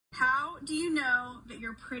How do you know that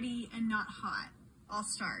you're pretty and not hot? I'll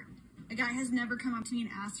start. A guy has never come up to me and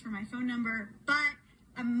asked for my phone number, but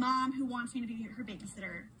a mom who wants me to be her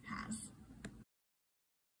babysitter has.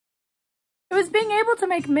 It was being able to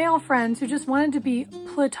make male friends who just wanted to be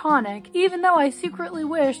platonic, even though I secretly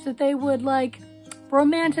wish that they would, like,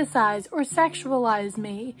 romanticize or sexualize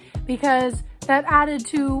me, because that added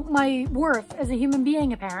to my worth as a human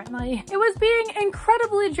being, apparently. It was being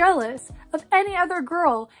incredibly jealous of any other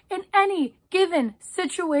girl in any given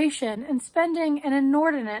situation and spending an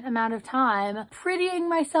inordinate amount of time prettying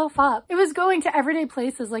myself up. It was going to everyday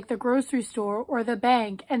places like the grocery store or the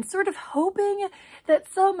bank and sort of hoping that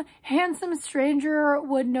some handsome stranger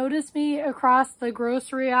would notice me across the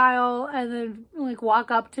grocery aisle and then, like,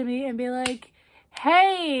 walk up to me and be like,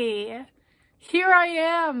 "Hey, here I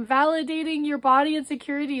am validating your body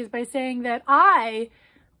insecurities by saying that I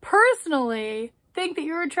personally think that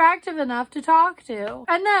you're attractive enough to talk to."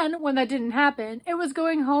 And then when that didn't happen, it was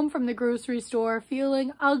going home from the grocery store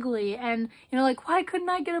feeling ugly and, you know, like, why couldn't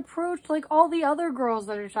I get approached like all the other girls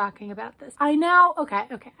that are talking about this? I now, okay,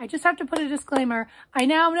 I just have to put a disclaimer. I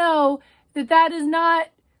now know that that is not,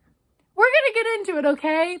 we're gonna get into it,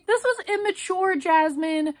 okay? This was immature,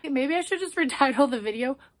 Jasmine. Maybe I should just retitle the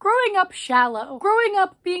video, Growing Up Shallow. Growing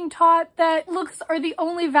up being taught that looks are the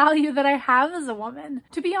only value that I have as a woman.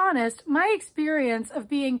 To be honest, my experience of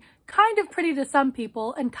being kind of pretty to some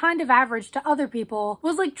people and kind of average to other people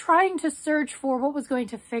was like trying to search for what was going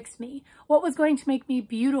to fix me, what was going to make me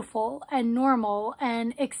beautiful and normal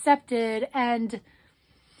and accepted and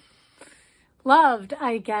loved,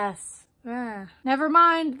 I guess. Never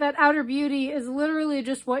mind that outer beauty is literally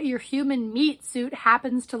just what your human meat suit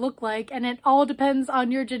happens to look like, and it all depends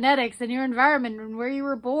on your genetics and your environment and where you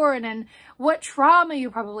were born and what trauma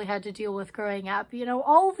you probably had to deal with growing up. You know,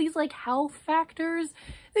 all of these like health factors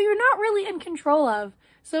that you're not really in control of.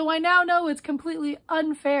 So I now know it's completely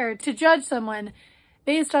unfair to judge someone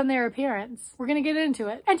based on their appearance. We're gonna get into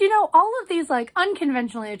it. And you know, all of these like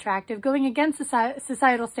unconventionally attractive, going against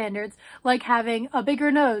societal standards, like having a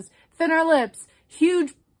bigger nose, thinner lips,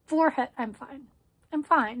 huge forehead. I'm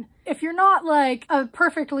fine. If you're not like a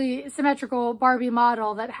perfectly symmetrical Barbie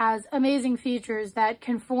model that has amazing features that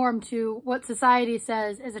conform to what society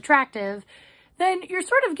says is attractive, then you're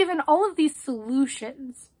sort of given all of these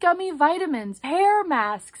solutions. Gummy vitamins, hair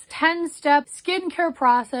masks, 10-step skincare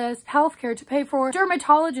process, healthcare to pay for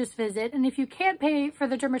dermatologist visit. And if you can't pay for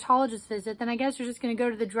the dermatologist visit, then I guess you're just gonna go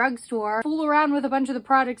to the drugstore, fool around with a bunch of the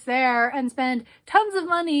products there and spend tons of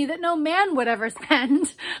money that no man would ever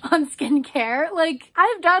spend on skincare. Like,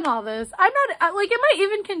 I've done all this. I'm not, like, am I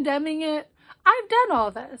even condemning it? I've done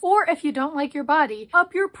all this. Or if you don't like your body,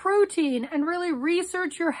 up your protein and really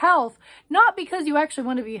research your health. Not because you actually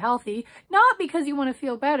want to be healthy, not because you want to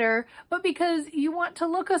feel better, but because you want to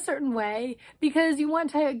look a certain way, because you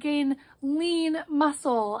want to gain lean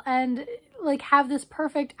muscle and like have this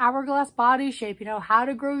perfect hourglass body shape, you know, how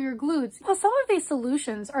to grow your glutes. Well, some of these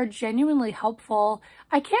solutions are genuinely helpful.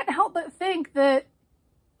 I can't help but think that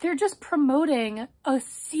they're just promoting a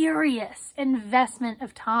serious investment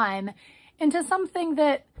of time into something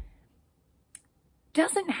that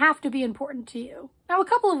doesn't have to be important to you. Now, a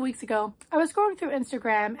couple of weeks ago, I was scrolling through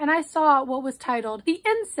Instagram and I saw what was titled the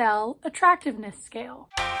Incel Attractiveness Scale.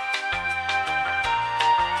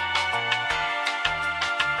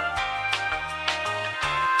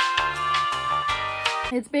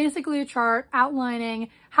 It's basically a chart outlining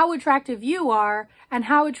how attractive you are and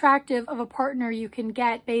how attractive of a partner you can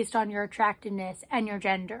get based on your attractiveness and your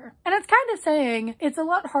gender. And it's kind of saying it's a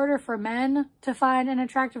lot harder for men to find an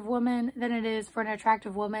attractive woman than it is for an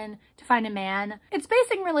attractive woman to find a man. It's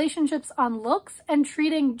basing relationships on looks and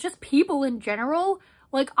treating just people in general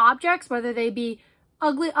like objects, whether they be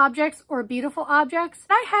ugly objects or beautiful objects.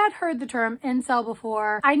 I had heard the term incel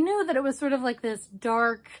before. I knew that it was sort of like this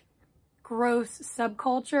dark, gross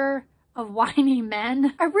subculture of whiny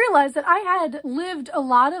men. I realized that I had lived a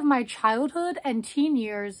lot of my childhood and teen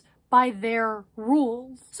years by their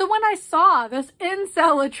rules. So when I saw this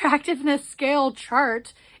incel attractiveness scale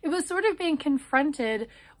chart, it was sort of being confronted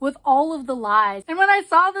with all of the lies. And when I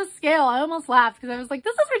saw the scale, I almost laughed because I was like,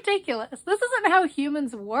 this is ridiculous. This isn't how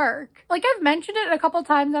humans work. Like, I've mentioned it a couple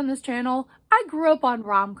times on this channel. I grew up on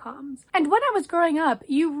rom-coms. And when I was growing up,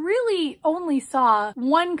 you really only saw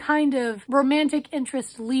one kind of romantic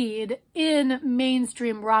interest lead in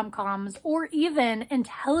mainstream rom-coms or even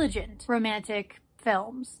intelligent romantic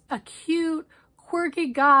films. A cute, quirky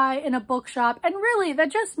guy in a bookshop, and really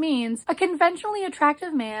that just means a conventionally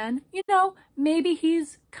attractive man. You know, maybe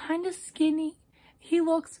he's kind of skinny, he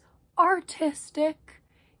looks artistic,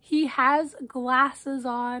 He has glasses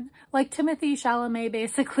on, like Timothée Chalamet,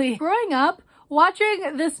 basically. Growing up,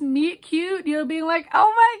 watching this meet cute, you know, being like,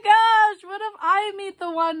 oh my gosh, what if I meet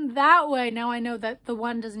the one that way? Now I know that the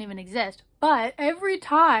one doesn't even exist. But every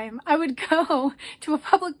time I would go to a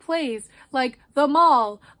public place, like the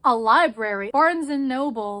mall, a library, Barnes and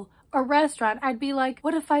Noble, a restaurant, I'd be like,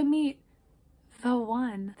 what if I meet the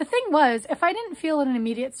one? The thing was, if I didn't feel an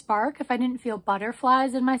immediate spark, if I didn't feel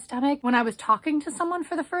butterflies in my stomach when I was talking to someone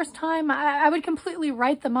for the first time, I would completely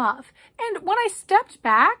write them off. And when I stepped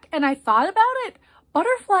back and I thought about it,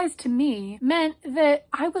 butterflies to me meant that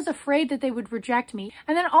I was afraid that they would reject me,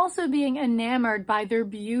 and then also being enamored by their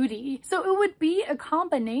beauty. So it would be a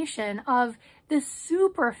combination of this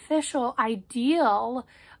superficial ideal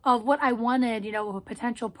of what I wanted, you know, a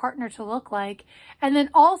potential partner to look like, and then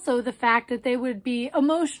also the fact that they would be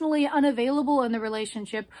emotionally unavailable in the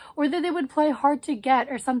relationship, or that they would play hard to get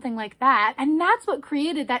or something like that. And that's what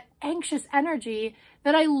created that anxious energy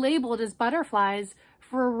that I labeled as butterflies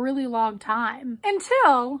for a really long time,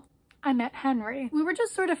 until I met Henry. We were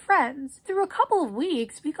just sort of friends. Through a couple of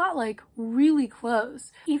weeks, we got like really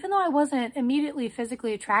close. Even though I wasn't immediately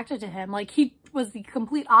physically attracted to him, like he was the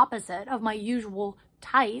complete opposite of my usual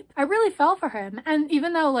type, I really fell for him. And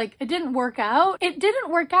even though like it didn't work out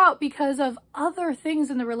because of other things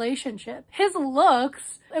in the relationship. His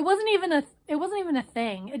looks, it wasn't even a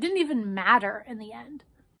thing. It didn't even matter in the end.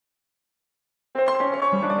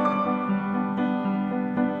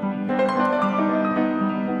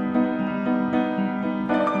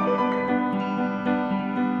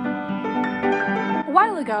 A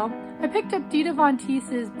while ago, I picked up Dita Von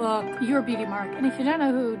Teese's book, Your Beauty Mark. And if you don't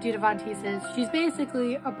know who Dita Von Teese is, she's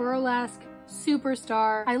basically a burlesque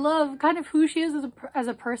superstar. I love kind of who she is as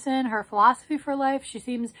a person, her philosophy for life. She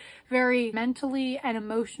seems very mentally and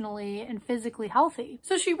emotionally and physically healthy.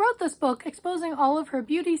 So she wrote this book exposing all of her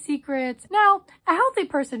beauty secrets. Now, a healthy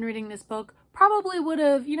person reading this book probably would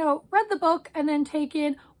have, you know, read the book and then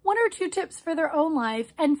taken one or two tips for their own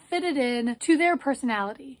life and fit it in to their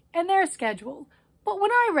personality and their schedule. But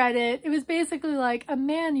when I read it, it was basically like a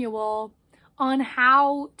manual on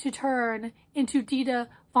how to turn into Dita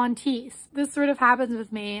Von Teese. This sort of happens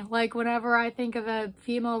with me. Like whenever I think of a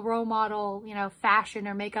female role model, you know, fashion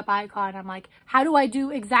or makeup icon, I'm like, how do I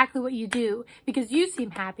do exactly what you do? Because you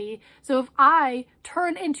seem happy. So if I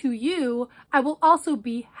turn into you, I will also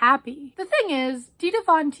be happy. The thing is, Dita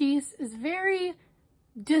Von Teese is very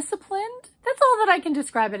disciplined. That's all that I can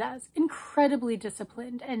describe it as. Incredibly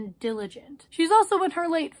disciplined and diligent. She's also in her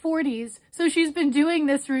late 40s, so she's been doing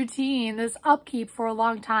this routine, this upkeep for a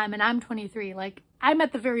long time, and I'm 23. Like, I'm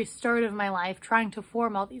at the very start of my life trying to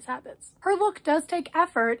form all these habits. Her look does take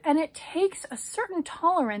effort, and it takes a certain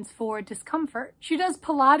tolerance for discomfort. She does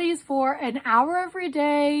Pilates for an hour every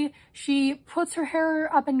day. She puts her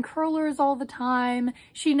hair up in curlers all the time.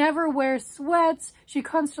 She never wears sweats. She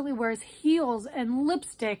constantly wears heels and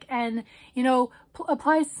lipstick and, you know,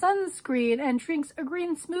 applies sunscreen and drinks a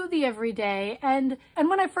green smoothie every day. And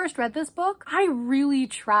when I first read this book, I really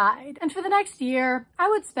tried. And for the next year, I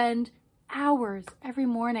would spend hours every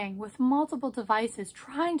morning with multiple devices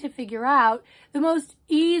trying to figure out the most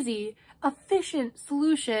easy, efficient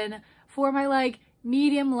solution for my like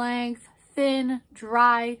medium length, thin,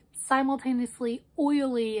 dry, simultaneously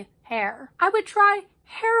oily hair. I would try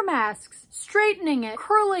hair masks, straightening it,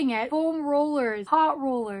 curling it, foam rollers, hot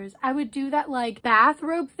rollers. I would do that like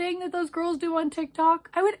bathrobe thing that those girls do on TikTok.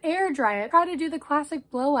 I would air dry it, try to do the classic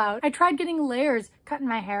blowout. I tried getting layers cut in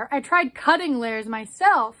my hair. I tried cutting layers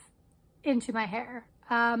myself into my hair.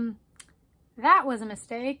 That was a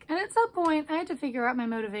mistake. And at some point, I had to figure out my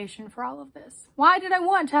motivation for all of this. Why did I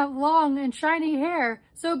want to have long and shiny hair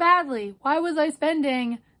so badly? Why was I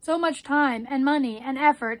spending so much time and money and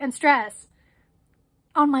effort and stress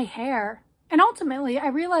on my hair? And ultimately, I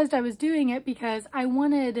realized I was doing it because I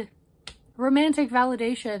wanted romantic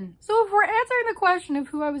validation. So if we're answering the question of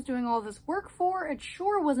who I was doing all this work for, it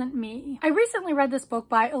sure wasn't me. I recently read this book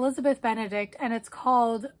by Elizabeth Benedict, and it's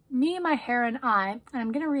called Me, My Hair, and I, and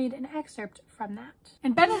I'm gonna read an excerpt from that.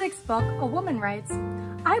 In Benedict's book, a woman writes,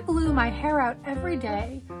 I blew my hair out every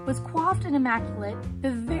day, was coiffed and immaculate,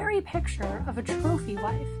 the very picture of a trophy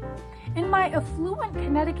wife. In my affluent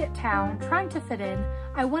Connecticut town, trying to fit in,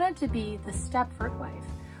 I wanted to be the Stepford wife.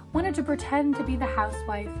 Wanted to pretend to be the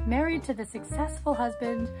housewife, married to the successful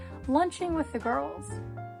husband, lunching with the girls.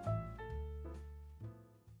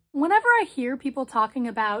 Whenever I hear people talking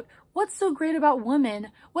about what's so great about women,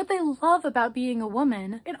 what they love about being a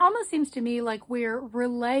woman, it almost seems to me like we're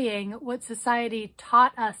relaying what society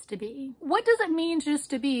taught us to be. What does it mean just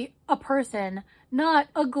to be a person, not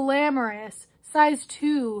a glamorous, size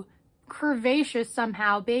 2, curvaceous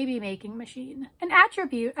somehow baby-making machine. An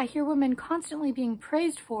attribute I hear women constantly being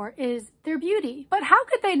praised for is their beauty. But how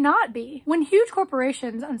could they not be? When huge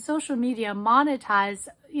corporations on social media monetize,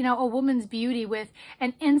 a woman's beauty with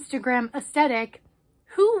an Instagram aesthetic,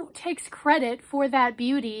 who takes credit for that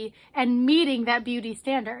beauty and meeting that beauty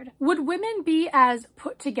standard? Would women be as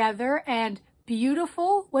put together and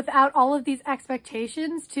beautiful without all of these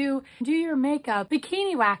expectations to do your makeup,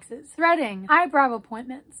 bikini waxes, threading, eyebrow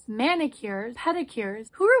appointments, manicures, pedicures?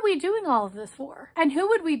 Who are we doing all of this for? And who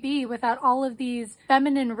would we be without all of these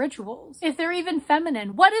feminine rituals? If they're even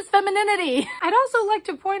feminine, what is femininity? I'd also like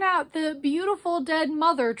to point out the beautiful dead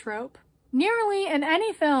mother trope. Nearly in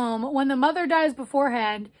any film, when the mother dies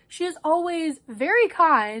beforehand, she is always very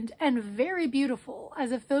kind and very beautiful,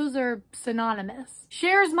 as if those are synonymous.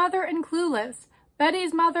 Cher's mother in Clueless,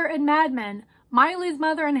 Betty's mother in Mad Men, Miley's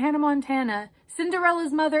mother in Hannah Montana,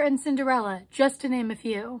 Cinderella's mother in Cinderella, just to name a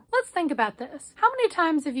few. Let's think about this. How many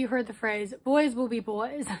times have you heard the phrase, boys will be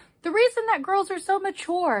boys? The reason that girls are so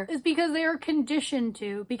mature is because they are conditioned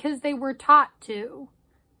to, because they were taught to.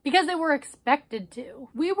 Because they were expected to.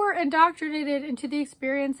 We were indoctrinated into the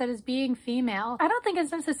experience that is being female. I don't think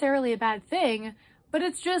it's necessarily a bad thing, but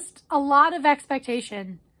it's just a lot of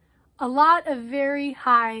expectation. A lot of very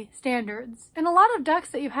high standards. And a lot of ducks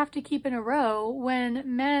that you have to keep in a row when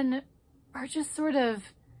men are just sort of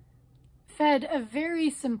fed a very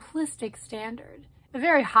simplistic standard. A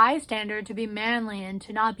very high standard to be manly and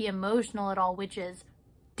to not be emotional at all, which is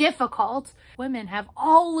difficult. Women have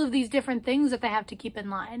all of these different things that they have to keep in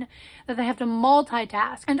line, that they have to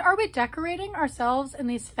multitask. And are we decorating ourselves in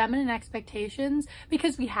these feminine expectations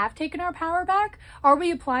because we have taken our power back? Are we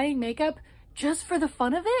applying makeup just for the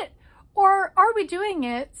fun of it? Or are we doing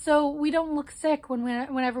it so we don't look sick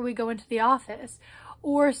whenever we go into the office?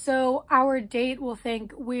 Or so our date will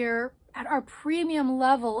think we're at our premium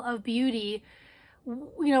level of beauty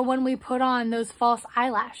when we put on those false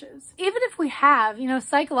eyelashes. Even if we have,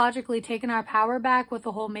 psychologically taken our power back with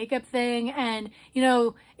the whole makeup thing, and,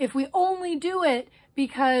 if we only do it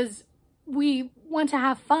because we want to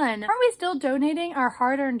have fun, are we still donating our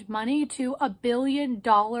hard-earned money to a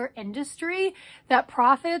billion-dollar industry that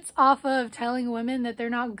profits off of telling women that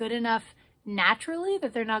they're not good enough naturally,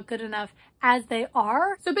 that they're not good enough as they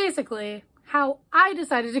are? So basically, how I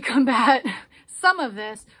decided to combat some of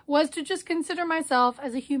this was to just consider myself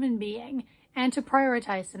as a human being and to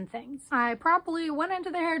prioritize some things. I promptly went into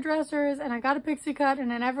the hairdressers and I got a pixie cut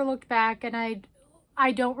and I never looked back, and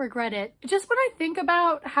I don't regret it. Just when I think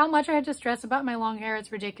about how much I had to stress about my long hair,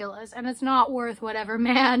 it's ridiculous, and it's not worth whatever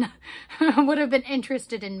man would have been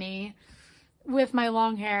interested in me with my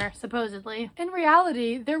long hair, supposedly. In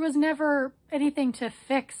reality, there was never anything to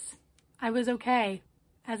fix. I was okay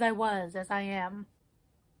as I was, as I am.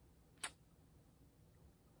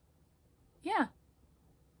 Yeah.